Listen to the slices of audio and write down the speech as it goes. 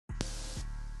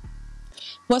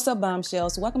What's up,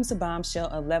 Bombshells? Welcome to Bombshell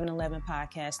 1111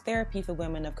 Podcast, Therapy for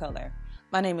Women of Color.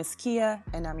 My name is Kia,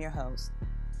 and I'm your host.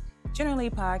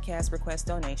 Generally, podcasts request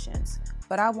donations,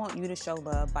 but I want you to show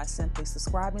love by simply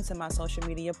subscribing to my social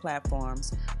media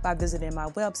platforms by visiting my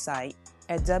website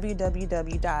at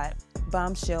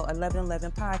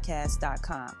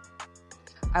www.bombshell1111podcast.com.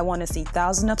 I want to see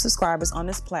thousands of subscribers on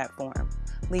this platform.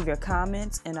 Leave your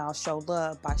comments and I'll show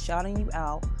love by shouting you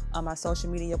out on my social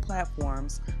media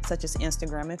platforms such as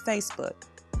Instagram and Facebook.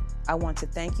 I want to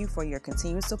thank you for your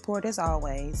continued support as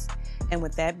always. And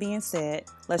with that being said,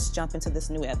 let's jump into this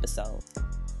new episode.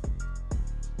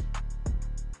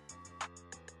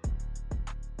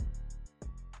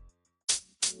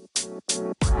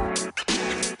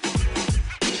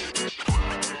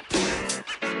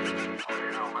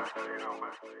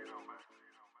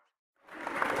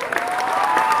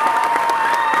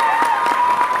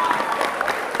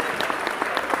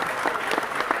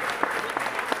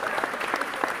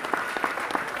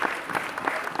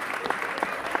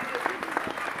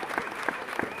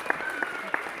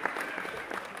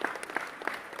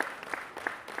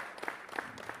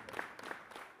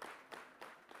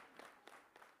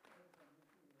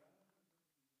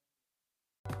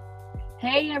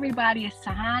 Hey everybody, it's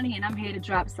Tahani and I'm here to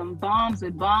drop some bombs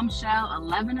with Bombshell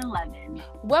 1111.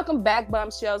 Welcome back,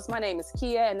 Bombshells. My name is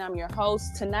Kia and I'm your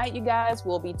host. Tonight, you guys,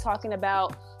 we'll be talking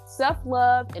about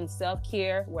self-love and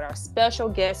self-care with our special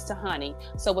guest, Tahani.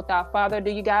 So without further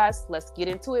ado, you guys, let's get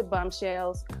into it,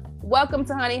 Bombshells. Welcome,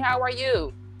 Tahani. How are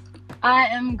you? I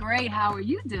am great. How are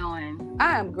you doing?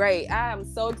 I am great. I am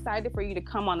so excited for you to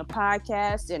come on the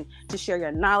podcast and to share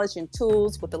your knowledge and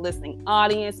tools with the listening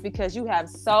audience because you have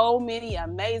so many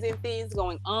amazing things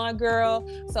going on, girl.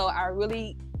 So I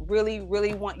really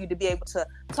want you to be able to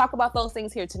talk about those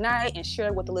things here tonight and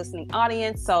share with the listening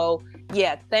audience. So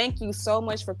yeah, thank you so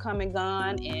much for coming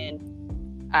on,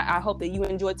 and I hope that you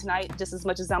enjoyed tonight just as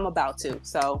much as I'm about to.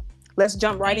 So let's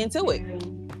jump right into it.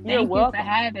 You're welcome. Thank you for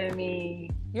having me.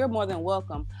 You're more than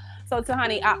welcome. So,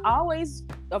 Tahani, I always,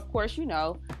 of course,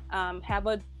 have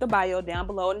the bio down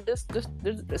below in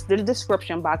the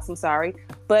description box. I'm sorry,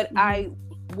 but I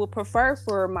will prefer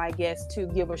for my guests to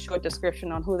give a short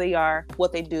description on who they are,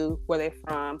 what they do, where they're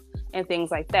from, and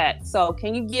things like that. So,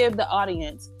 can you give the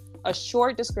audience a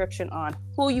short description on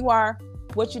who you are,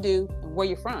 what you do, and where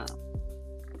you're from?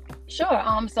 Sure.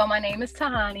 So my name is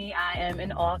Tahani. I am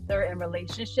an author and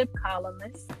relationship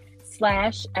columnist /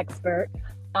 expert.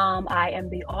 I am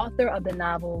the author of the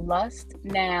novel Lust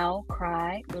Now,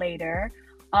 Cry Later.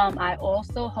 I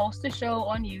also host a show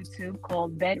on YouTube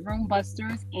called Bedroom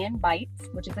Busters and Bites,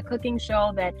 which is a cooking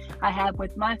show that I have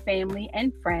with my family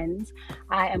and friends.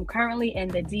 I am currently in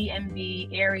the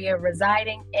DMV area,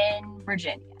 residing in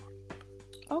Virginia.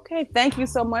 Okay, thank you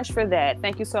so much for that.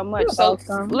 Thank you so much. You're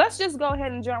welcome. Let's just go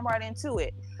ahead and jump right into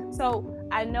it. So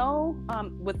I know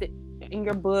in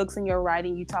your books and your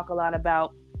writing, you talk a lot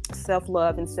about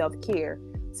self-love and self-care.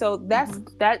 So that,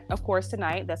 of course,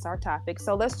 tonight, that's our topic.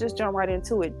 So let's just jump right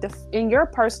into it. In your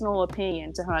personal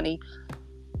opinion, Tahani,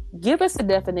 give us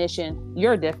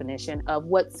your definition of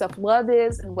what self-love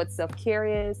is and what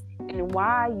self-care is, and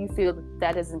why you feel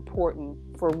that is important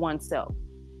for oneself.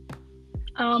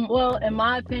 Well, in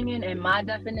my opinion, in my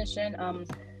definition,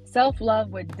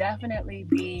 self-love would definitely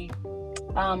be,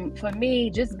 for me,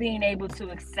 just being able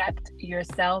to accept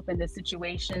yourself and the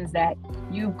situations that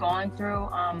you've gone through.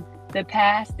 The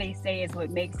past, they say, is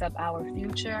what makes up our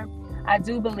future. I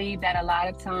do believe that a lot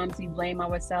of times we blame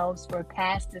ourselves for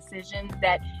past decisions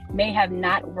that may have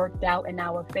not worked out in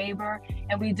our favor.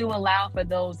 And we do allow for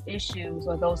those issues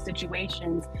or those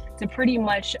situations to pretty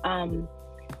much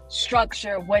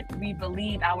structure what we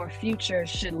believe our future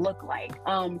should look like.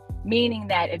 Meaning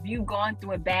that if you've gone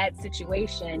through a bad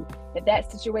situation, if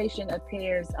that situation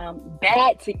appears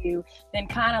bad to you, then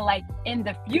kind of like in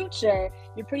the future,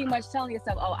 you're pretty much telling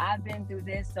yourself, oh, I've been through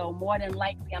this, so more than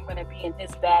likely I'm going to be in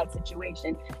this bad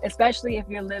situation. Especially if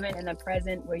you're living in the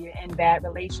present where you're in bad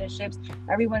relationships,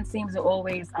 everyone seems to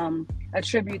always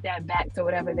attribute that back to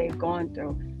whatever they've gone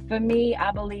through. For me,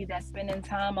 I believe that spending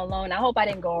time alone, I hope I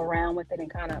didn't go around with it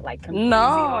and kind of like confuse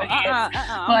but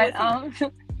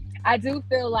I do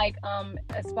feel like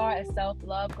as far as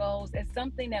self-love goes, it's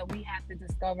something that we have to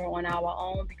discover on our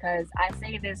own, because I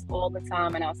say this all the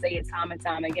time and I'll say it time and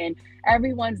time again.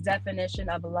 Everyone's definition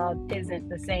of love isn't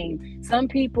the same. Some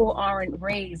people aren't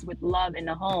raised with love in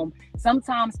the home.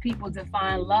 Sometimes people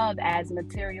define love as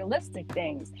materialistic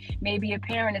things. Maybe a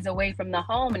parent is away from the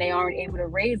home and they aren't able to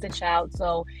raise a child,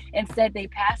 so instead they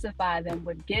pacify them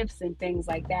with gifts and things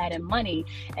like that and money.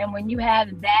 And when you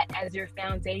have that as your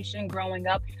foundation growing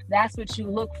up, that's what you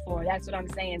look for. That's what I'm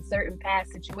saying. Certain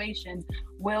past situations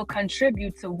will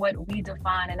contribute to what we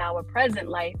define in our present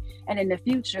life and in the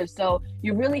future. So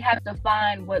you really have to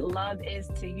find what love is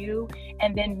to you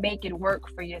and then make it work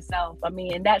for yourself. I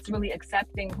mean, and that's really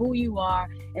accepting who you are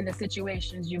in the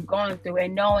situations you've gone through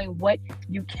and knowing what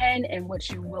you can and what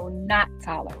you will not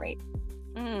tolerate.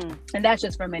 And that's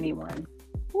just from anyone.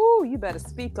 Ooh, you better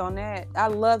speak on that. I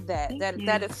love that.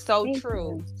 That is so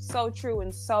true. So true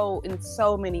in so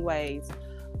many ways.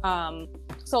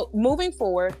 So moving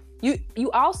forward,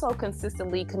 you also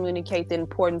consistently communicate the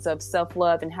importance of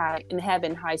self-love and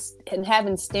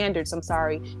having standards,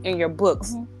 in your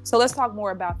books. So let's talk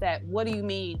more about that. What do you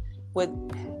mean with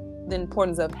the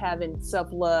importance of having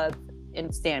self-love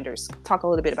and standards? Talk a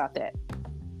little bit about that.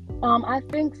 I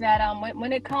think that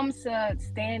when it comes to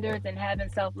standards and having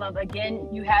self-love, again,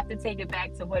 you have to take it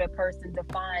back to what a person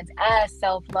defines as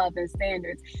self-love and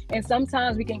standards. And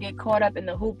sometimes we can get caught up in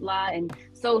the hoopla and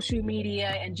social media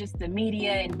and just the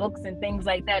media and books and things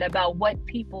like that about what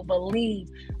people believe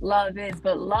love is.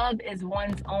 But love is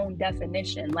one's own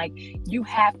definition. Like, you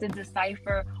have to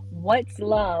decipher what's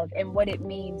love and what it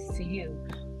means to you.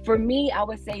 For me, I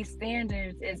would say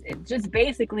standards is just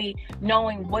basically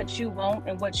knowing what you won't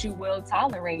and what you will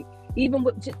tolerate, even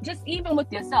with even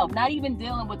with yourself, not even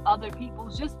dealing with other people,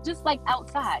 just like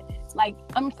outside, like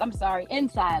I'm sorry,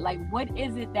 inside, like what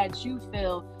is it that you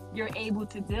feel you're able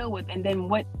to deal with, and then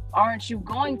what aren't you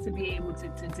going to be able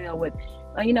to deal with?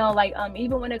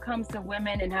 Even when it comes to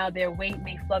women and how their weight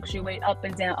may fluctuate up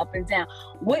and down,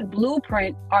 what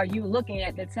blueprint are you looking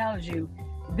at that tells you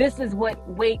this is what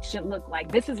weight should look like?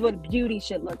 This is what beauty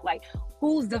should look like.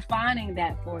 Who's defining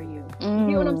that for you? You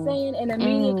know what I'm saying? And the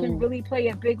media can really play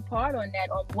a big part on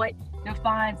that, on what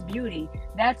defines beauty.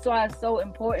 That's why it's so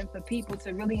important for people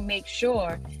to really make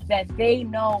sure that they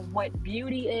know what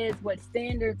beauty is, what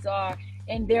standards are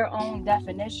in their own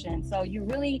definition. So you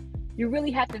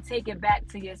really have to take it back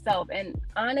to yourself. And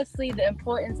honestly, the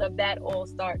importance of that all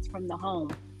starts from the home.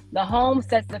 The home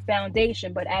sets the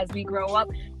foundation, but as we grow up,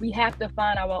 we have to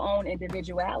find our own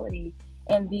individuality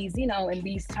in these, in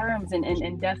these terms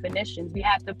and definitions. We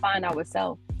have to find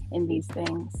ourselves in these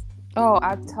things. Oh,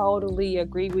 I totally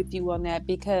agree with you on that,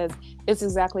 because it's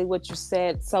exactly what you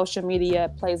said. Social media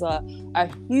plays a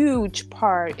huge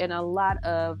part in a lot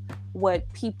of what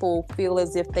people feel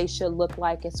as if they should look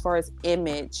like as far as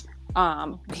image.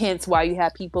 Hence why you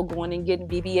have people going and getting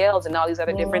BBLs and all these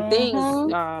other different things.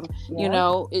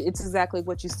 It's exactly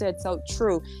what you said. So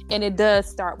true. And it does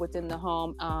start within the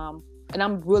home. And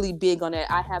I'm really big on that.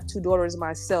 I have 2 daughters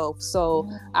myself. So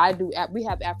we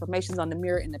have affirmations on the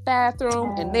mirror in the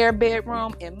bathroom, in their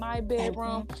bedroom, in my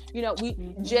bedroom.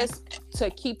 We just to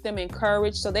keep them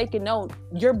encouraged so they can know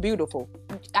you're beautiful.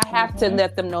 I have to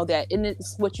let them know that. And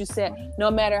it's what you said.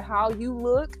 No matter how you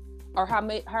look, or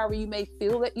however you may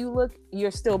feel that you look,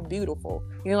 you're still beautiful.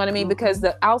 You know what I mean? Because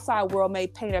the outside world may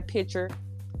paint a picture,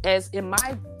 as in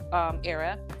my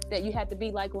era, that you had to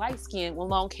be like light skin with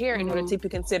long hair in order to be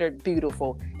considered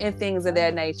beautiful and things of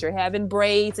that nature. Having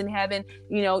braids and having,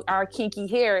 our kinky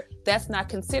hair, that's not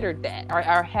considered that. Or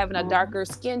having a darker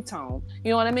skin tone.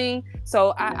 You know what I mean?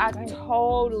 So I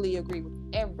totally agree with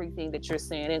everything that you're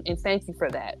saying. And thank you for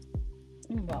that.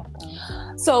 You're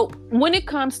welcome. So when it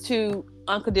comes to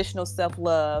unconditional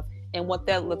self-love and what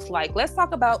that looks like, let's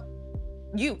talk about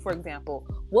you, for example.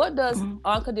 What does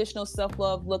unconditional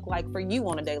self-love look like for you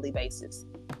on a daily basis?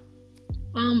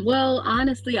 Well,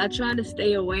 honestly, I try to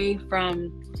stay away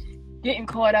from getting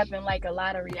caught up in like a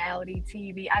lot of reality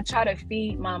TV. I try to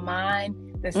feed my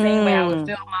mind the same way I would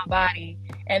fill my body.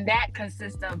 And that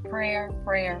consists of prayer.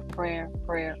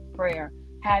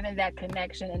 Having that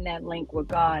connection and that link with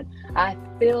God. I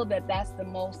feel that that's the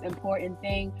most important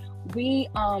thing. We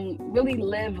really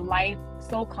live life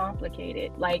so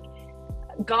complicated. Like,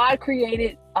 God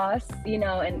created us,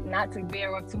 and not to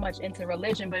veer off too much into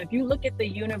religion, but if you look at the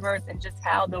universe and just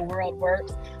how the world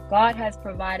works, God has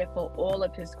provided for all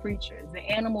of his creatures. The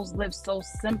animals live so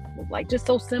simple, just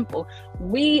so simple.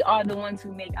 We are the ones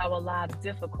who make our lives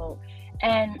difficult.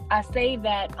 And I say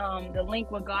that the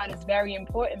link with God is very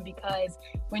important, because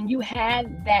when you have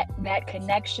that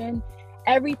connection,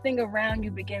 everything around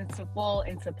you begins to fall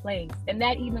into place. And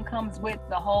that even comes with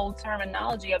the whole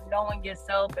terminology of knowing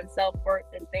yourself and self-worth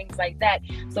and things like that.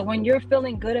 So when you're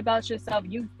feeling good about yourself,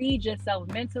 you feed yourself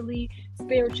mentally,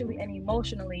 spiritually, and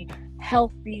emotionally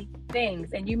healthy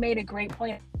things. And you made a great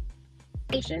point.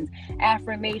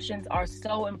 Affirmations are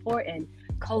so important.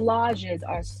 Collages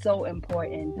are so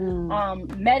important.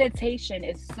 Meditation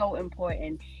is so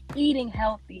important. Eating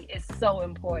healthy is so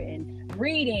important.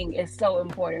 Reading is so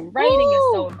important. Writing is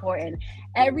so important.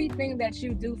 everything that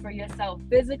you do for yourself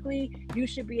physically, you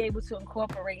should be able to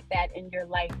incorporate that in your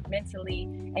life mentally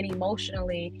and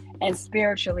emotionally and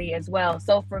spiritually as well.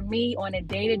 So for me, on a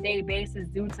day-to-day basis,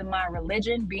 due to my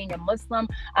religion, being a Muslim,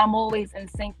 I'm always in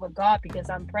sync with God because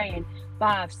I'm praying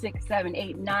 5, 6, 7,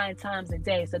 8, 9 times a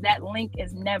day. So that link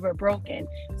is never broken.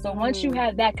 So once you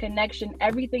have that connection,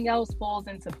 everything else falls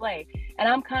into play. And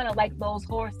I'm kind of like those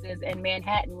horses in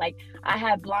Manhattan. Like, I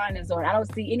have blinders on. I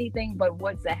don't see anything but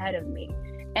what's ahead of me.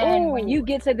 And when you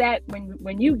get to that,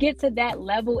 when you get to that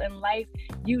level in life,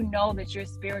 you know that you're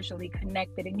spiritually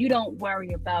connected and you don't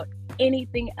worry about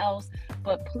anything else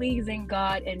but pleasing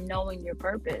God and knowing your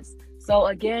purpose. So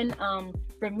again,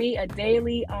 for me, a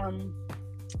daily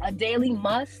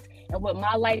must, and what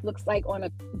my life looks like on a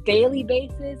daily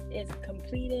basis is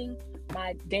completing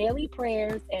my daily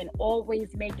prayers and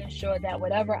always making sure that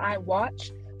whatever I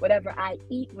watch, whatever I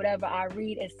eat, whatever I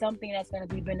read is something that's going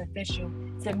to be beneficial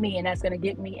to me and that's going to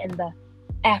get me in the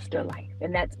afterlife,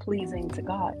 and that's pleasing to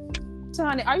God.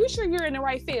 Tony, are you sure you're in the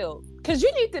right field? Because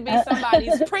you need to be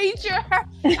somebody's preacher.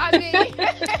 I mean,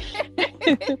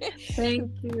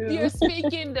 thank you. You're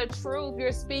speaking the truth.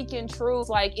 You're speaking truth.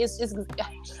 Like, it's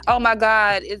oh my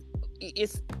God.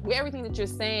 It's everything that you're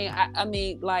saying. I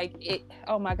mean, like, it,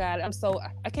 oh my God,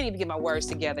 I can't even get my words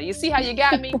together. You see how you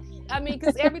got me? I mean,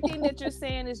 because everything that you're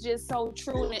saying is just so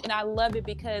true. And I love it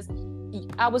because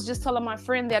I was just telling my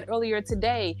friend that earlier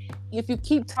today. If you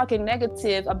keep talking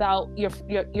negative about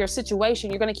your situation,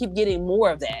 you're going to keep getting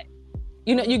more of that.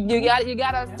 You know, you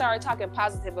got to start talking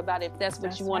positive about it if that's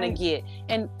what you want to get.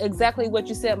 And exactly what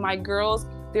you said, my girls,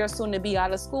 they're soon to be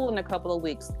out of school in a couple of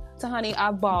weeks. So, honey,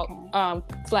 I bought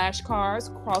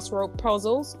flashcards, crossword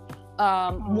puzzles,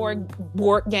 more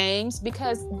board games,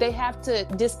 because they have to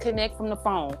disconnect from the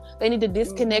phone. They need to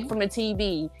disconnect from the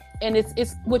TV. And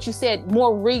it's what you said,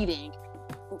 more reading.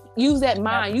 Use that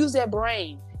mind, use that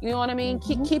brain. You know what I mean?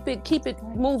 Keep it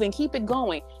moving, keep it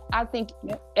going. I think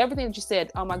everything that you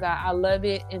said, oh my God, I love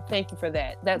it, and thank you for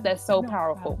that. That's so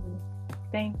powerful.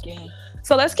 Thank you.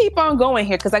 So let's keep on going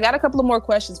here, because I got a couple of more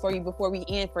questions for you before we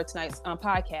end for tonight's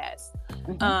podcast.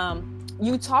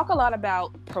 You talk a lot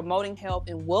about promoting health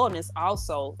and wellness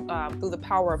also through the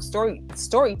power of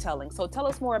storytelling. So tell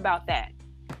us more about that.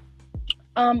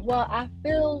 Well, I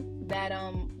feel that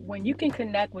when you can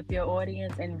connect with your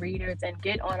audience and readers and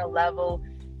get on a level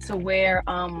to where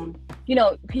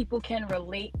people can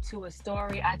relate to a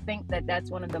story, I think that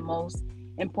that's one of the most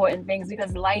important things,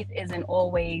 because life isn't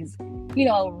always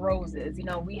roses.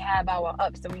 We have our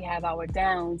ups and we have our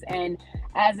downs, and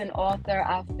as an author,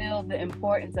 I feel the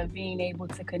importance of being able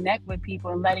to connect with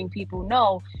people and letting people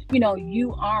know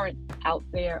you aren't out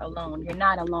there alone. You're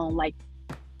not alone. Like,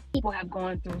 people have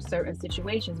gone through certain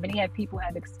situations. Many people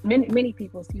have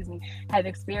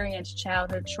experienced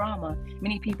childhood trauma.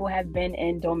 Many people have been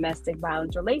in domestic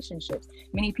violence relationships.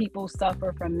 Many people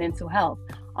suffer from mental health.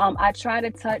 I try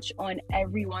to touch on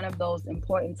every one of those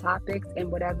important topics in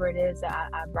whatever it is that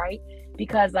I write,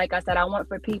 because, like I said, I want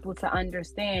for people to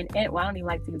understand, and I don't even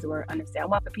like to use the word understand. I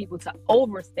want for people to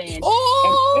overstand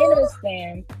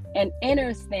and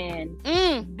understand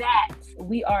that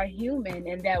we are human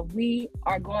and that we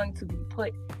are going to be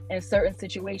put in certain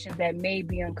situations that may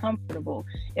be uncomfortable.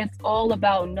 It's all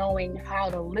about knowing how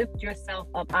to lift yourself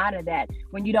up out of that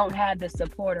when you don't have the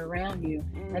support around you.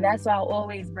 And that's why I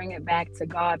always bring it back to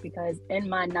God, because in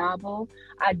my novel,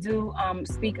 I do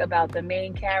speak about the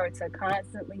main character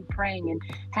constantly praying and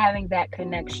having that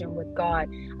connection with God.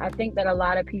 I think that a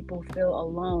lot of people feel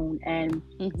alone, and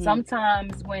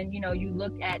sometimes when you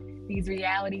look at these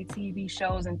reality TV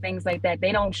shows and things like that,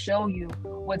 they don't show you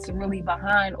what's really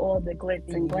behind all the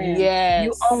glitz and glam.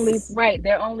 Yes.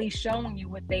 They're only showing you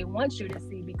what they want you to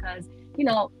see, because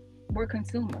we're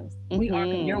consumers.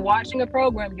 You're watching a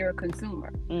program, you're a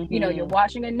consumer. You're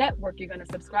watching a network, you're going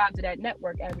to subscribe to that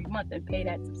network every month and pay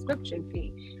that subscription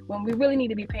fee, when we really need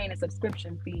to be paying a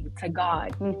subscription fee to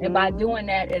God. And by doing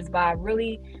that is by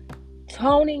really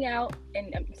tuning out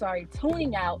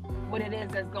what it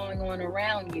is that's going on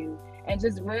around you, and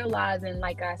just realizing,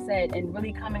 like I said, and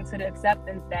really coming to the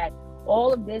acceptance that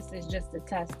all of this is just a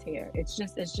test here. It's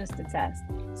just a test.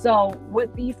 So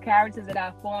with these characters that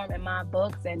I form in my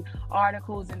books and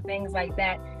articles and things like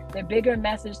that, the bigger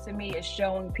message to me is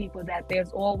showing people that there's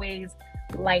always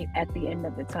light at the end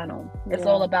of the tunnel. It's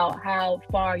all about how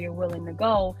far you're willing to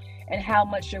go and how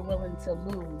much you're willing to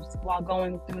lose while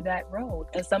going through that road.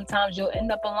 And sometimes you'll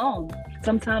end up alone.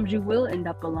 Sometimes you will end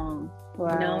up alone.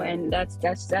 Right. And that's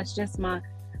just my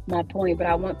point. But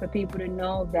I want for people to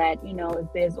know that,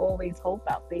 there's always hope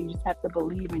out there. You just have to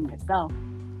believe in yourself.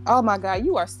 Oh my God,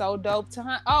 you are so dope,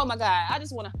 Oh my God, I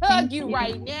just want to hug you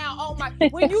right now. Oh my,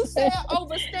 when you said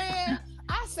overstand,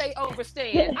 I say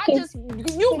overstand.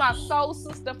 You my soul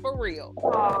sister for real.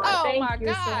 Oh Thank my you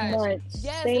so gosh. much.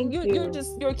 Yes, and Thank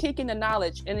you. you're kicking the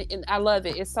knowledge, and I love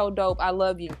it. It's so dope. I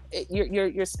love you.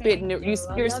 You're spitting. Thank you.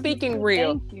 I You're love you speaking too.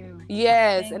 real. Thank you.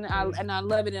 Yes, Thank and you. I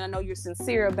love it, and I know you're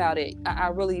sincere about it. I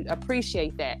really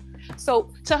appreciate that.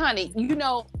 So, Tahani,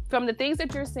 from the things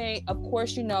that you're saying, of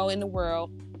course, in the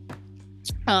world,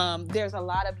 there's a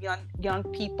lot of young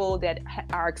people that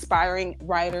are aspiring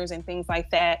writers and things like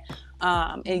that,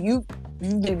 and you've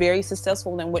been very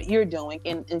successful in what you're doing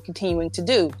and continuing to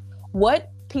do. What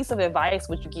piece of advice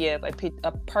would you give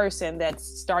a person that's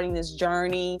starting this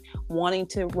journey, wanting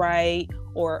to write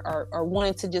or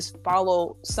wanting to just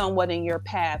follow somewhat in your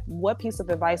path? What piece of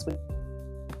advice would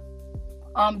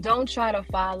don't try to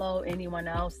follow anyone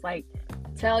else. Like,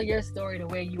 tell your story the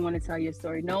way you want to tell your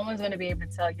story. No one's going to be able to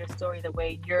tell your story the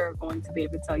way you're going to be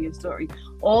able to tell your story.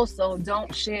 Also,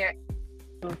 don't share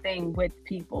thing with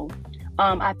people.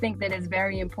 I think that it's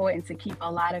very important to keep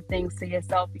a lot of things to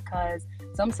yourself, because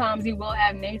sometimes you will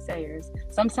have naysayers.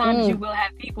 Sometimes you will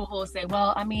have people who will say,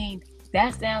 well, I mean,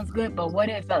 that sounds good, but what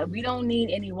if? We don't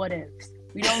need any what ifs.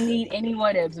 We don't need any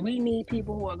what ifs. We need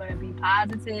people who are going to be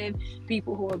positive,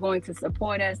 people who are going to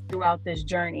support us throughout this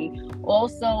journey.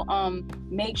 Also,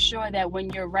 make sure that when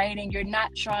you're writing, you're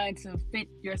not trying to fit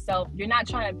yourself. You're not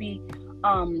trying to be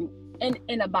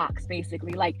in a box,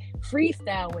 basically. Like,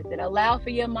 freestyle with it. Allow for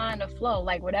your mind to flow.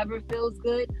 Like, whatever feels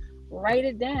good, write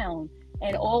it down.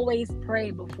 And always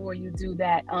pray before you do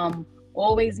that.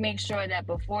 Always make sure that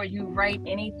before you write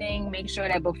anything, make sure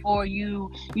that before you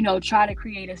try to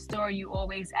create a story, you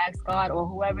always ask God or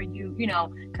whoever you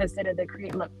consider the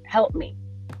creator, look, help me.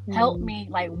 Help me.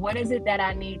 Like, what is it that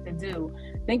I need to do?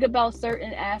 Think about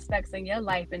certain aspects in your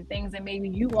life and things that maybe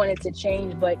you wanted to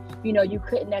change, but you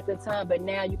couldn't at the time, but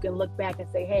now you can look back and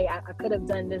say, hey, I could have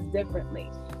done this differently.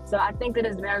 So I think that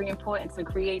it's very important to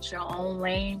create your own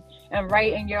lane and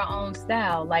write in your own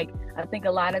style. Like, I think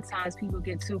a lot of times people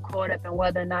get too caught up in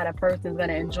whether or not a person's going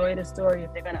to enjoy the story,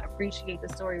 if they're going to appreciate the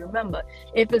story. Remember,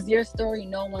 if it's your story,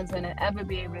 no one's going to ever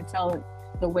be able to tell it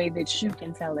the way that you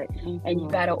can tell it. And you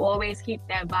got to always keep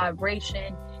that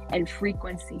vibration and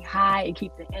frequency high and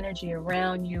keep the energy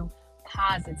around you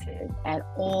positive at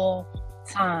all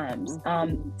times.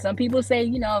 Some people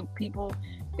say, people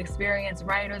experience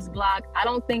writer's block. I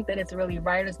don't think that it's really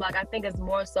writer's block. I think it's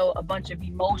more so a bunch of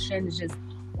emotions just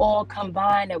all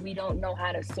combined that we don't know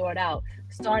how to sort out.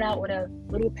 Start out with a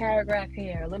little paragraph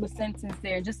here, a little sentence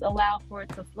there, and just allow for it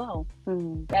to flow.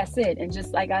 That's it. And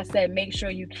just like I said, make sure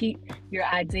you keep your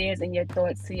ideas and your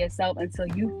thoughts to yourself until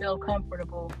you feel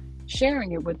comfortable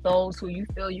sharing it with those who you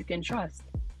feel you can trust.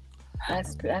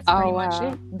 That's pretty much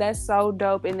it. That's so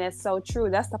dope, and that's so true.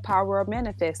 That's the power of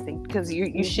manifesting, because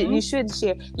you should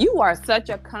share. You are such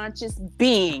a conscious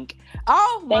being.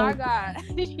 Oh my God.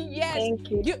 Yes. Thank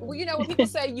you. When people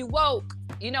say you woke,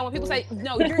 when people say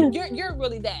no, you're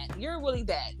really that. You're really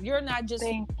that. You're not just.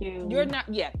 Thank you. You're not.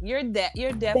 Yeah. You're that.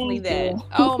 You're definitely Thank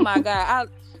that. you. Oh my God.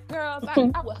 Girls,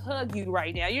 I would hug you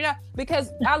right now,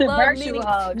 because I love meeting.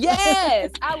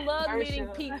 Yes, I love meeting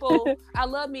people. I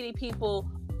love meeting people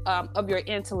of your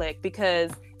intellect,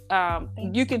 because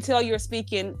you can tell you're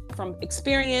speaking from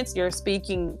experience. You're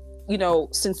speaking,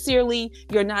 sincerely.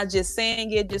 You're not just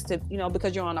saying it just to,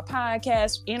 because you're on a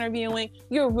podcast interviewing.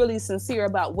 You're really sincere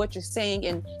about what you're saying,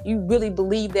 and you really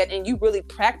believe that, and you really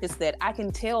practice that. I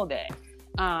can tell that.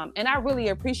 And I really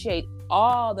appreciate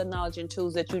all the knowledge and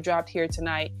tools that you dropped here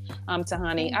tonight,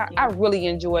 Tahani. I really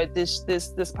enjoyed this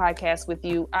podcast with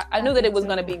you. I knew that it was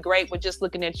going to be great with just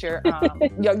looking at your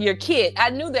your kid. I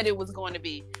knew that it was going to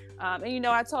be. And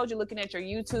I told you, looking at your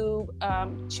YouTube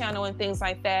channel and things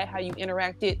like that, how you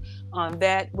interacted on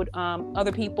that with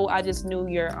other people, I just knew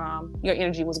your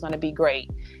energy was going to be great.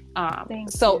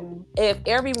 So if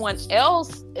everyone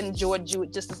else enjoyed you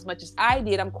just as much as I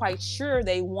did, I'm quite sure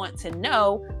they want to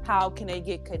know, how can they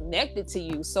get connected to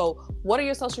you? So what are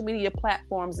your social media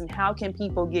platforms, and how can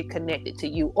people get connected to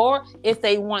you? Or if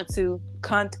they want to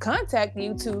contact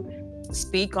you to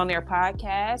speak on their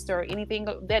podcast or anything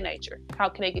of that nature, how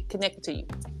can they get connected to you?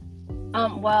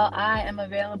 Well, I am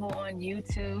available on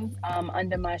YouTube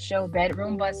under my show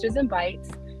Bedroom Busters and Bites.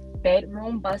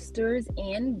 Bedroom Busters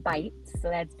and Bites. So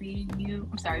that's BEDRR.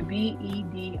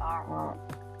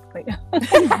 Wait,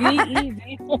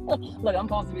 BED. Look, I'm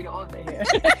supposed to be the author here.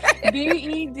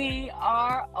 BEDROOM.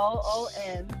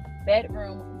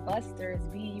 Bedroom Busters.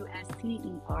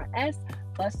 BUSTERS.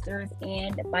 Busters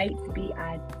and Bites.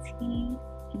 BITES.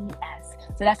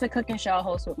 So that's a cooking show I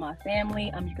host with my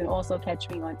family. You can also catch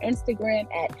me on Instagram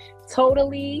at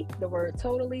totally, the word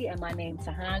totally, and my name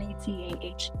Tahani,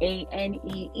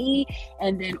 Tahanee.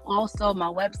 And then also my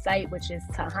website, which is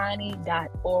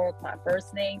tahani.org, my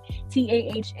first name,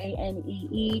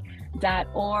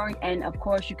 TAHANEE.org. And of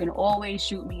course, you can always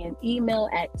shoot me an email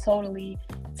at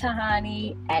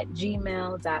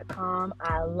totallytahani@gmail.com.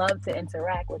 I love to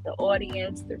interact with the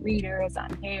audience, the readers.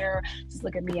 I'm here. Just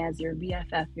look at me as your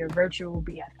BFF, your virtual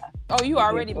BFF. Oh, you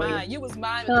already mine. You was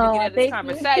mine at the beginning of this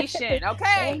conversation. Okay.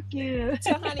 Thank you.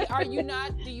 So, honey,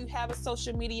 do you have a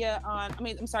social media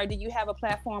do you have a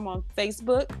platform on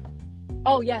Facebook?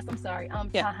 Oh, yes, I'm sorry.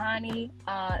 Tahani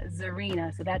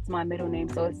Zarina. So that's my middle name.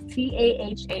 So it's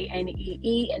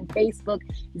TAHANEE, and Facebook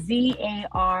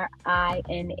ZARINAH.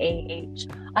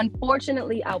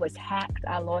 Unfortunately, I was hacked.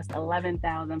 I lost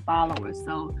 11,000 followers.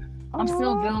 So I'm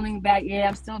still building back. Yeah,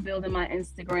 I'm still building my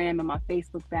Instagram and my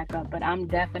Facebook back up, but I'm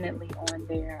definitely on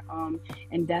there.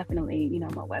 And definitely, my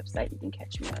website, you can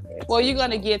catch me on there. Well, you're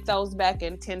going to get those back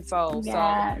in tenfold.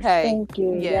 Yes, so, hey. Thank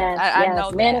you. Yeah, yes, I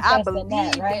know that. I believe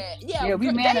that, right? that. Yeah, we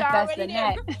manifesting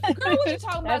that. Girl, what you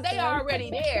talking about? They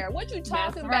already there. What you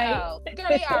talking about? Girl,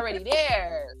 they already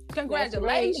there.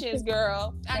 Congratulations,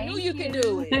 girl. I knew you could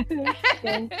do it.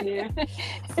 Thank you.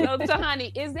 So,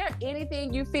 Tahani, is there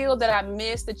anything you feel that I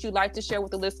missed that you'd like to share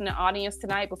with the listening audience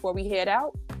tonight before we head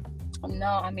out?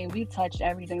 No, we touched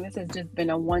everything. This has just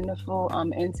been a wonderful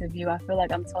interview. I feel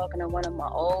like I'm talking to one of my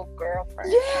old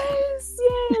girlfriends. Yes.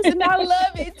 And I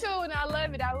love it too. And I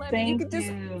love it. Thank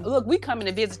you. Look, we coming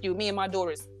to visit you, me and my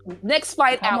daughters. Next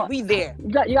flight out, we there. You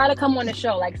got to come on the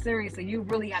show. Like, seriously, you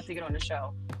really have to get on the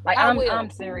show. Like,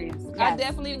 I'm serious. Yes. I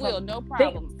definitely will. No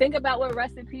problem. Think about what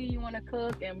recipe you want to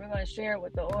cook, and we're going to share it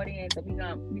with the audience, and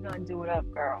we're gonna do it up,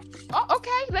 girl. Oh,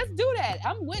 okay. Let's do that.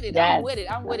 I'm with it. Yes.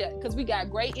 I'm with it. Because we got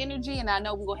great energy, and I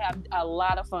know we're going to have a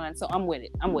lot of fun. So I'm with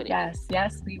it.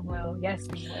 Yes, we will.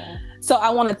 So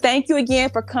I want to thank you again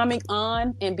for coming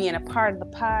on and being a part of the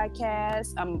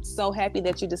podcast. I'm so happy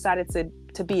that you decided to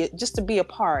be a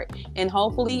part, and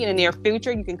hopefully in the near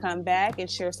future you can come back and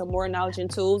share some more knowledge and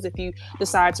tools. If you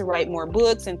decide to write more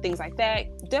books and things like that,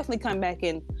 definitely come back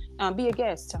and be a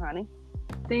guest, Tahani.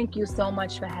 Thank you so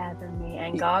much for having me,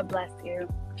 and God bless you.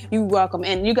 You're welcome.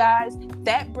 And you guys,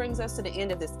 that brings us to the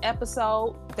end of this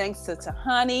episode. Thanks to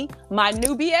Tahani, my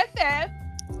new BFF.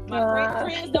 My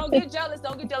friends, don't get jealous.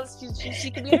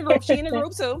 She can be in the group. She in the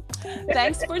group too.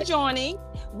 Thanks for joining.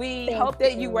 We hope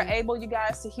that you were able, you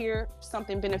guys, to hear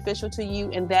something beneficial to you.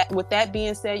 And that, with that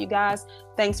being said, you guys,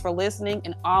 thanks for listening.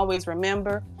 And always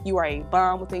remember, you are a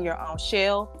bomb within your own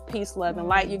shell. Peace, love, and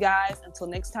light, you guys. Until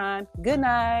next time, good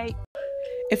night.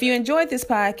 If you enjoyed this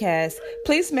podcast,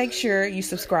 please make sure you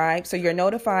subscribe so you're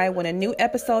notified when a new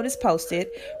episode is posted.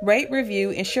 Rate,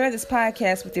 review, and share this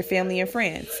podcast with your family and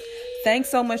friends. Thanks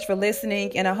so much for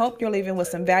listening, and I hope you're leaving with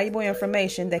some valuable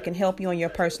information that can help you on your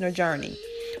personal journey.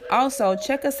 Also,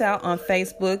 check us out on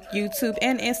Facebook, YouTube,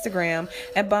 and Instagram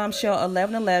at Bombshell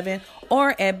 1111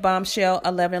 or at Bombshell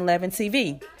 1111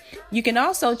 TV. You can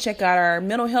also check out our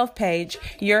mental health page,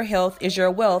 Your Health is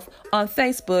Your Wealth, on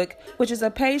Facebook, which is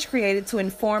a page created to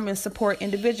inform and support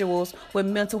individuals with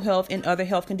mental health and other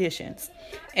health conditions.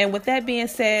 And with that being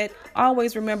said,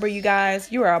 always remember, you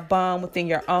guys, you are a bomb within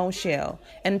your own shell.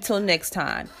 And until next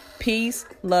time, peace,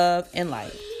 love, and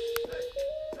light.